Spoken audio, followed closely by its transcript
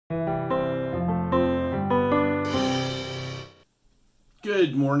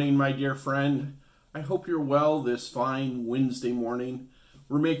Good morning, my dear friend. I hope you're well this fine Wednesday morning.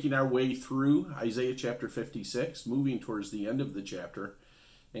 We're making our way through Isaiah chapter 56, moving towards the end of the chapter,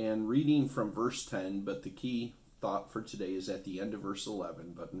 and reading from verse 10, but the key thought for today is at the end of verse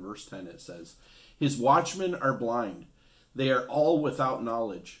 11. But in verse 10 it says, "His watchmen are blind. They are all without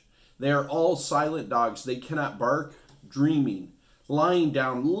knowledge. They are all silent dogs. They cannot bark, dreaming, lying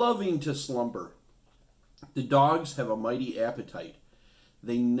down, loving to slumber. The dogs have a mighty appetite.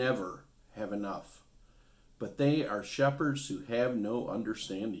 They never have enough. But they are shepherds who have no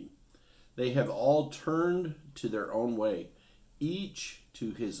understanding. They have all turned to their own way, each to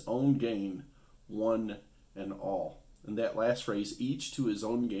his own gain, one and all." And that last phrase, each to his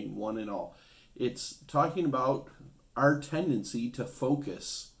own gain, one and all. It's talking about our tendency to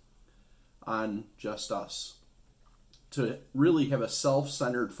focus on just us, to really have a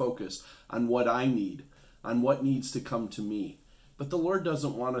self-centered focus on what I need, on what needs to come to me. But the Lord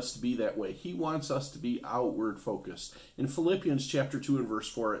doesn't want us to be that way. He wants us to be outward focused. In Philippians chapter 2 and verse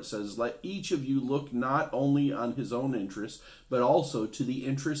 4, it says, "Let each of you look not only on his own interests, but also to the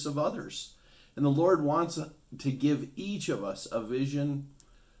interests of others." And the Lord wants to give each of us a vision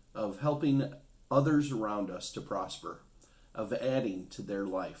of helping others around us to prosper, of adding to their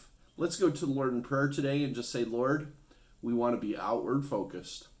life. Let's go to the Lord in prayer today and just say, Lord, we want to be outward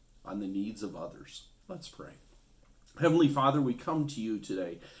focused on the needs of others. Let's pray. Heavenly Father, we come to you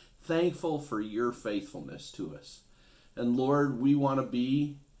today, thankful for your faithfulness to us. And Lord, we want to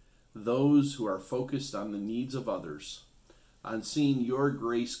be those who are focused on the needs of others, on seeing your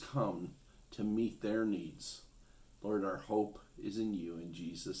grace come to meet their needs. Lord, our hope is in you, in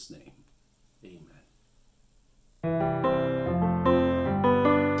Jesus' name. Amen.